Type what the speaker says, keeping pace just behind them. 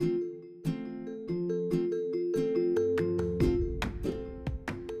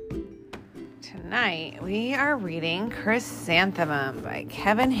Tonight, we are reading Chrysanthemum by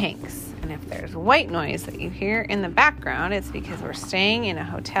Kevin Henkes. And if there's white noise that you hear in the background, it's because we're staying in a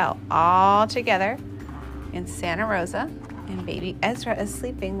hotel all together in Santa Rosa, and baby Ezra is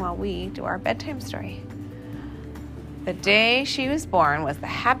sleeping while we do our bedtime story. The day she was born was the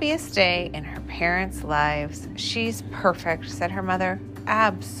happiest day in her parents' lives. She's perfect, said her mother.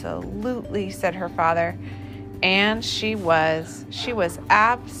 Absolutely, said her father. And she was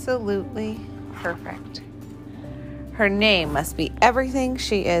absolutely perfect. Her name must be everything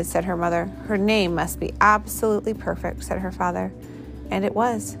she is, said her mother. Her name must be absolutely perfect, said her father. And it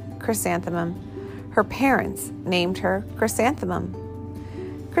was Chrysanthemum. Her parents named her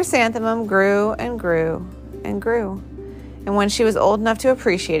Chrysanthemum. Chrysanthemum grew and grew and grew. And when she was old enough to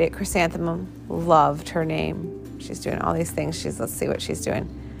appreciate it, Chrysanthemum loved her name. She's doing all these things. Let's see what she's doing.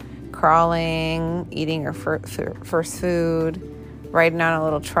 Crawling, eating her first food, riding on a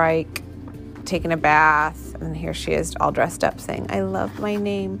little trike, taking a bath, and here she is all dressed up saying, I love my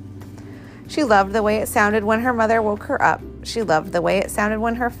name. She loved the way it sounded when her mother woke her up. She loved the way it sounded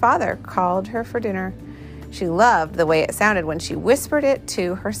when her father called her for dinner. She loved the way it sounded when she whispered it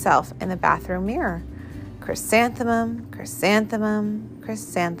to herself in the bathroom mirror. Chrysanthemum, chrysanthemum,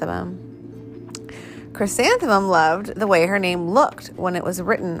 chrysanthemum. Chrysanthemum loved the way her name looked when it was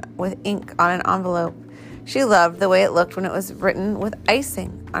written with ink on an envelope. She loved the way it looked when it was written with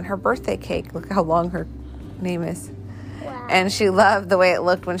icing on her birthday cake. Look how long her name is. Wow. And she loved the way it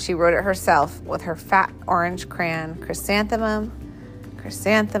looked when she wrote it herself with her fat orange crayon. Chrysanthemum,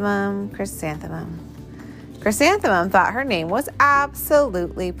 chrysanthemum, chrysanthemum. Chrysanthemum thought her name was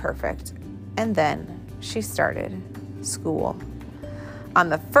absolutely perfect. And then she started school. On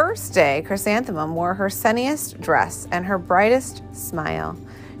the first day, Chrysanthemum wore her sunniest dress and her brightest smile.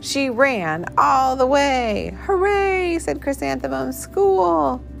 She ran all the way. Hooray, said Chrysanthemum,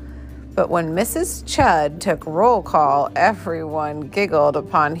 school. But when Mrs. Chud took roll call, everyone giggled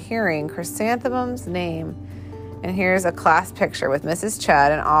upon hearing Chrysanthemum's name. And here's a class picture with Mrs.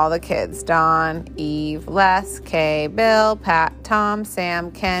 Chud and all the kids. Dawn, Eve, Les, Kay, Bill, Pat, Tom, Sam,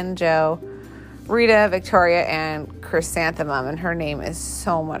 Ken, Joe, Rita, Victoria, and Chrysanthemum, and her name is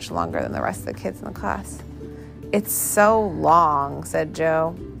so much longer than the rest of the kids in the class. It's so long, said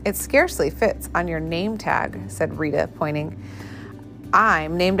Joe. It scarcely fits on your name tag, said Rita, pointing.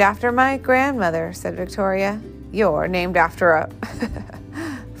 I'm named after my grandmother, said Victoria. You're named after a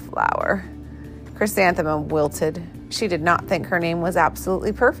flower. Chrysanthemum wilted. She did not think her name was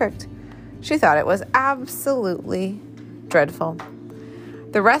absolutely perfect. She thought it was absolutely dreadful.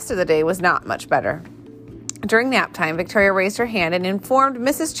 The rest of the day was not much better. During nap time, Victoria raised her hand and informed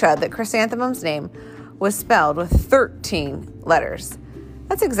Mrs. Chud that Chrysanthemum's name was spelled with 13 letters.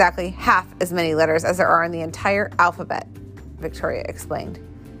 That's exactly half as many letters as there are in the entire alphabet, Victoria explained.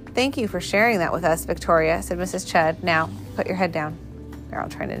 Thank you for sharing that with us, Victoria, said Mrs. Chud. Now, put your head down. They're all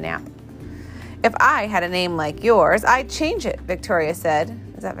trying to nap. If I had a name like yours, I'd change it, Victoria said.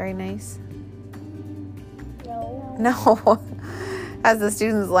 Is that very nice? No. As the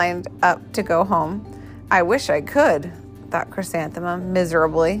students lined up to go home. I wish I could, thought Chrysanthemum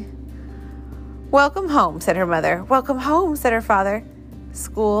miserably. Welcome home, said her mother. Welcome home, said her father.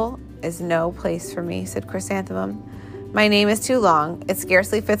 School is no place for me, said Chrysanthemum. My name is too long. It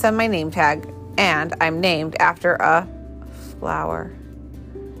scarcely fits on my name tag, and I'm named after a flower.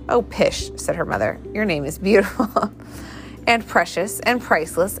 Oh, pish, said her mother. Your name is beautiful and precious and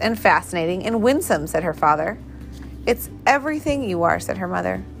priceless and fascinating and winsome, said her father. It's everything you are, said her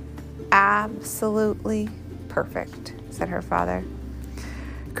mother. Absolutely perfect, said her father.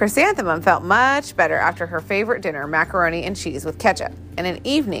 Chrysanthemum felt much better after her favorite dinner, macaroni and cheese with ketchup, and an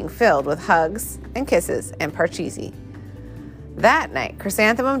evening filled with hugs and kisses and parcheesi. That night,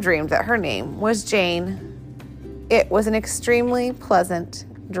 Chrysanthemum dreamed that her name was Jane. It was an extremely pleasant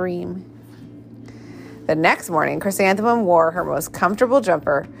dream. The next morning, Chrysanthemum wore her most comfortable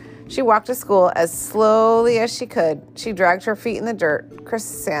jumper. She walked to school as slowly as she could. She dragged her feet in the dirt.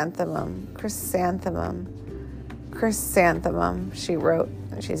 Chrysanthemum, chrysanthemum, chrysanthemum, she wrote.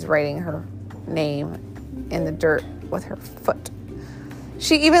 She's writing her name in the dirt with her foot.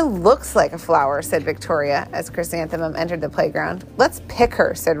 She even looks like a flower, said Victoria as Chrysanthemum entered the playground. Let's pick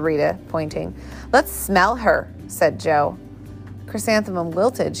her, said Rita, pointing. Let's smell her, said Joe. Chrysanthemum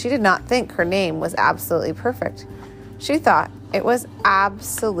wilted. She did not think her name was absolutely perfect. She thought it was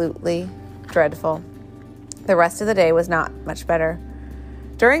absolutely dreadful. The rest of the day was not much better.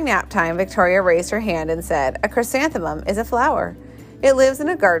 During nap time, Victoria raised her hand and said, a chrysanthemum is a flower. It lives in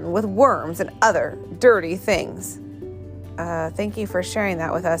a garden with worms and other dirty things. Thank you for sharing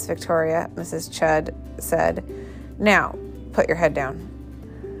that with us, Victoria, Mrs. Chud said. Now, put your head down.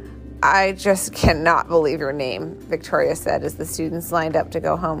 I just cannot believe your name, Victoria said as the students lined up to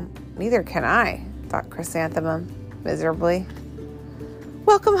go home. Neither can I, thought Chrysanthemum miserably.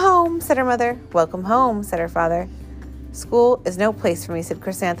 Welcome home, said her mother. Welcome home, said her father. School is no place for me, said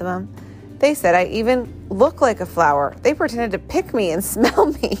Chrysanthemum. They said I even look like a flower. They pretended to pick me and smell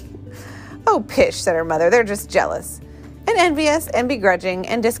me. Oh, pish, said her mother. They're just jealous and envious and begrudging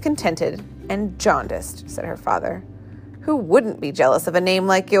and discontented and jaundiced, said her father. Who wouldn't be jealous of a name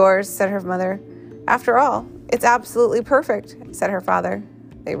like yours, said her mother. After all, it's absolutely perfect, said her father.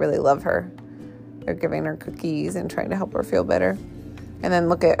 They really love her. They're giving her cookies and trying to help her feel better. And then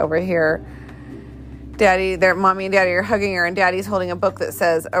look at over here. Mommy and Daddy are hugging her, and Daddy's holding a book that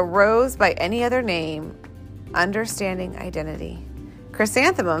says, A Rose by Any Other Name, Understanding Identity.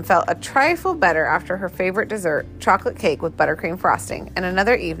 Chrysanthemum felt a trifle better after her favorite dessert, chocolate cake with buttercream frosting, and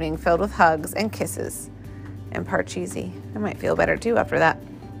another evening filled with hugs and kisses and Parcheesi. I might feel better too after that.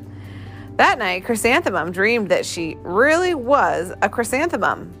 That night, Chrysanthemum dreamed that she really was a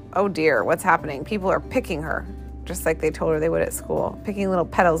chrysanthemum. Oh dear, what's happening? People are picking her, just like they told her they would at school, picking little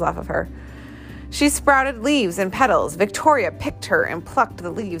petals off of her. She sprouted leaves and petals. Victoria picked her and plucked the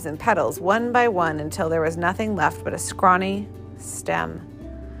leaves and petals one by one until there was nothing left but a scrawny stem.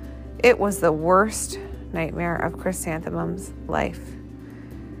 It was the worst nightmare of Chrysanthemum's life.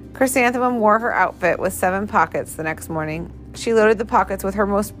 Chrysanthemum wore her outfit with 7 pockets the next morning. She loaded the pockets with her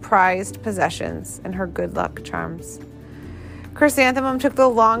most prized possessions and her good luck charms. Chrysanthemum took the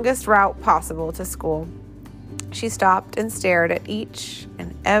longest route possible to school. She stopped and stared at each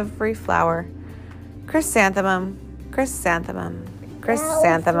and every flower. Chrysanthemum, chrysanthemum,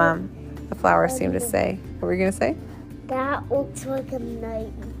 chrysanthemum, the flowers seemed to say. What were you going to say? That looks like a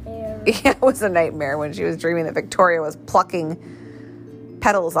nightmare. Yeah, it was a nightmare when she was dreaming that Victoria was plucking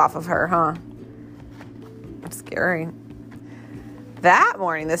petals off of her, huh? That's scary. That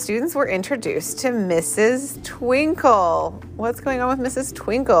morning, the students were introduced to Mrs. Twinkle. What's going on with Mrs.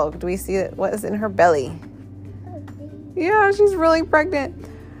 Twinkle? Do we see what is in her belly? Yeah, she's really pregnant.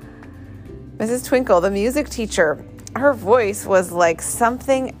 Mrs. Twinkle, the music teacher, her voice was like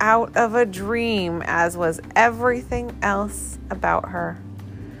something out of a dream, as was everything else about her.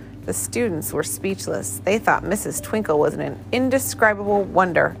 The students were speechless. They thought Mrs. Twinkle was an indescribable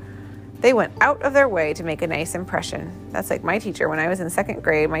wonder. They went out of their way to make a nice impression. That's like my teacher. When I was in 2nd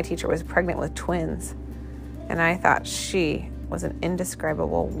grade, my teacher was pregnant with twins. And I thought she was an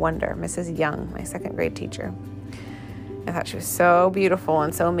indescribable wonder. Mrs. Young, my 2nd grade teacher. I thought she was so beautiful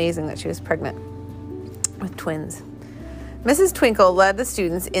and so amazing that she was pregnant with twins. Mrs. Twinkle led the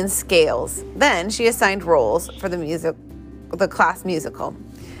students in scales. Then she assigned roles for the class musical.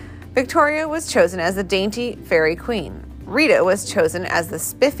 Victoria was chosen as the dainty fairy queen. Rita was chosen as the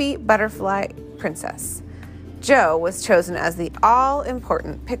spiffy butterfly princess. Jo was chosen as the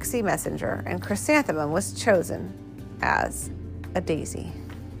all-important pixie messenger, and Chrysanthemum was chosen as a daisy.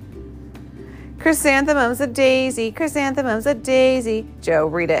 Chrysanthemum's a daisy, chrysanthemum's a daisy, Jo,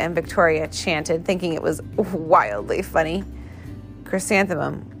 Rita, and Victoria chanted, thinking it was wildly funny.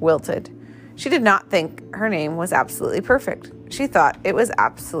 Chrysanthemum wilted. She did not think her name was absolutely perfect. She thought it was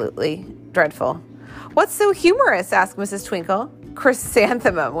absolutely dreadful. What's so humorous? Asked Mrs. Twinkle.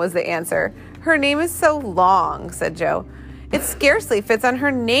 Chrysanthemum was the answer. Her name is so long, said Jo. It scarcely fits on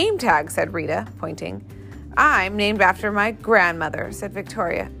her name tag, said Rita, pointing. I'm named after my grandmother, said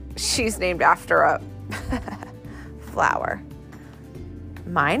Victoria. She's named after a flower.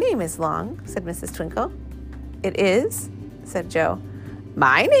 My name is long, said Mrs. Twinkle. It is, said Jo.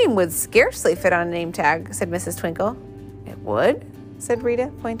 My name would scarcely fit on a name tag, said Mrs. Twinkle. It would, said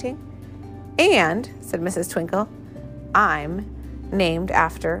Rita, pointing. And, said Mrs. Twinkle, I'm named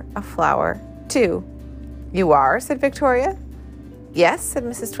after a flower, too. You are, said Victoria. Yes, said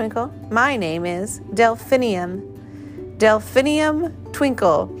Mrs. Twinkle. My name is Delphinium. Delphinium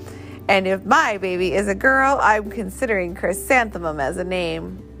Twinkle. And if my baby is a girl, I'm considering Chrysanthemum as a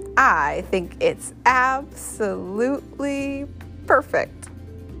name. I think it's absolutely perfect.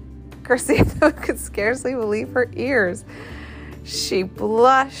 Chrysanthemum could scarcely believe her ears. She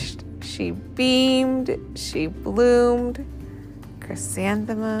blushed, she beamed, she bloomed.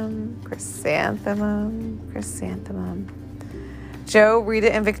 Chrysanthemum, chrysanthemum, chrysanthemum. Jo,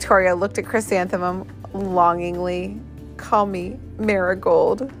 Rita, and Victoria looked at Chrysanthemum longingly. Call me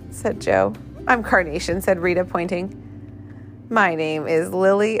Marigold, said Jo. I'm Carnation, said Rita, pointing. My name is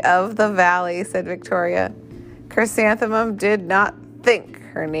Lily of the Valley, said Victoria. Chrysanthemum did not think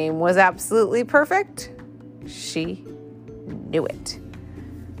her name was absolutely perfect. She knew it.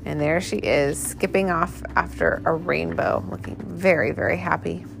 And there she is, skipping off after a rainbow, looking very, very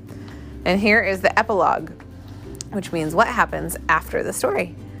happy. And here is the epilogue, which means what happens after the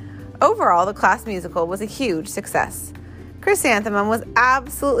story. Overall, the class musical was a huge success. Chrysanthemum was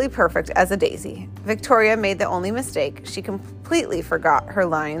absolutely perfect as a daisy. Victoria made the only mistake. She completely forgot her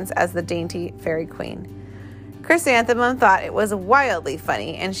lines as the dainty fairy queen. Chrysanthemum thought it was wildly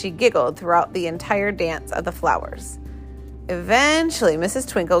funny, and she giggled throughout the entire dance of the flowers. Eventually, Mrs.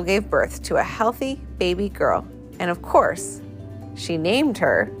 Twinkle gave birth to a healthy baby girl, and of course, she named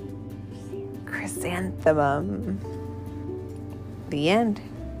her Chrysanthemum. The end.